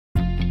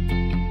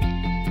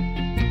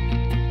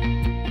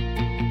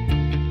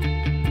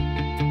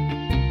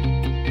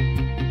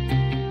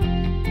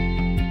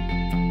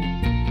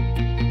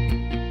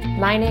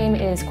My name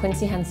is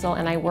Quincy Hentzel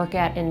and I work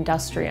at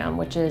Industrium,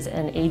 which is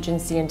an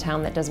agency in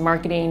town that does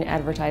marketing,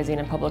 advertising,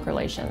 and public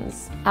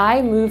relations.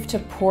 I moved to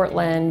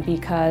Portland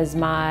because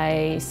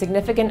my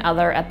significant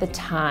other at the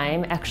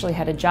time actually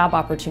had a job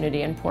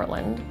opportunity in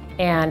Portland.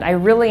 And I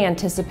really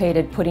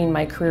anticipated putting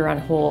my career on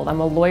hold.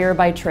 I'm a lawyer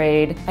by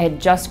trade. I had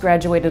just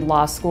graduated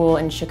law school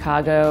in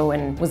Chicago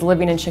and was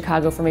living in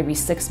Chicago for maybe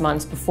 6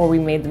 months before we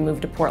made the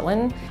move to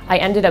Portland. I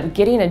ended up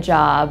getting a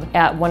job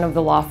at one of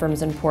the law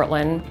firms in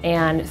Portland,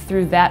 and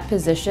through that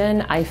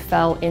position, I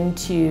fell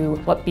into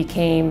what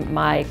became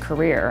my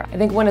career. I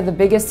think one of the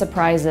biggest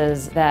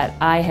surprises that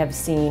I have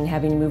seen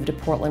having moved to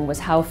Portland was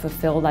how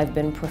fulfilled I've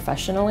been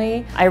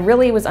professionally. I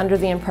really was under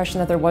the impression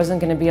that there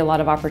wasn't going to be a lot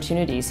of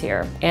opportunities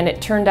here, and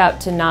it turned out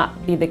to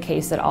not be the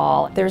case at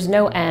all. There's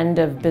no end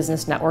of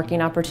business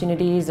networking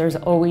opportunities. There's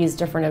always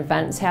different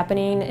events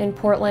happening in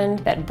Portland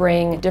that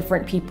bring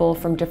different people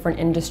from different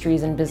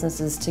industries and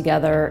businesses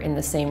together in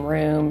the same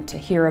room to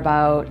hear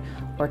about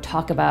or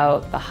talk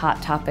about the hot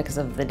topics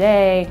of the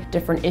day,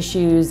 different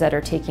issues that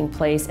are taking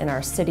place in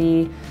our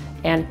city.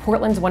 And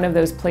Portland's one of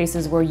those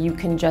places where you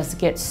can just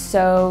get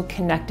so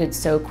connected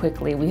so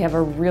quickly. We have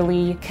a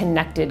really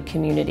connected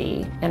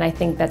community. And I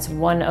think that's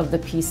one of the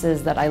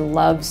pieces that I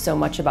love so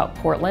much about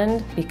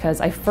Portland,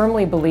 because I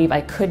firmly believe I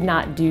could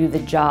not do the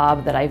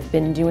job that I've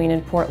been doing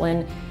in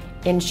Portland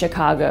in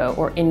Chicago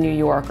or in New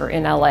York or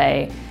in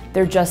LA.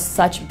 They're just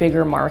such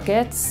bigger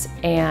markets,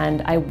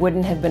 and I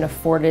wouldn't have been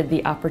afforded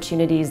the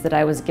opportunities that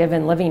I was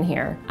given living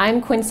here.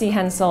 I'm Quincy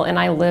Hentzel and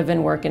I live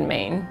and work in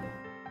Maine.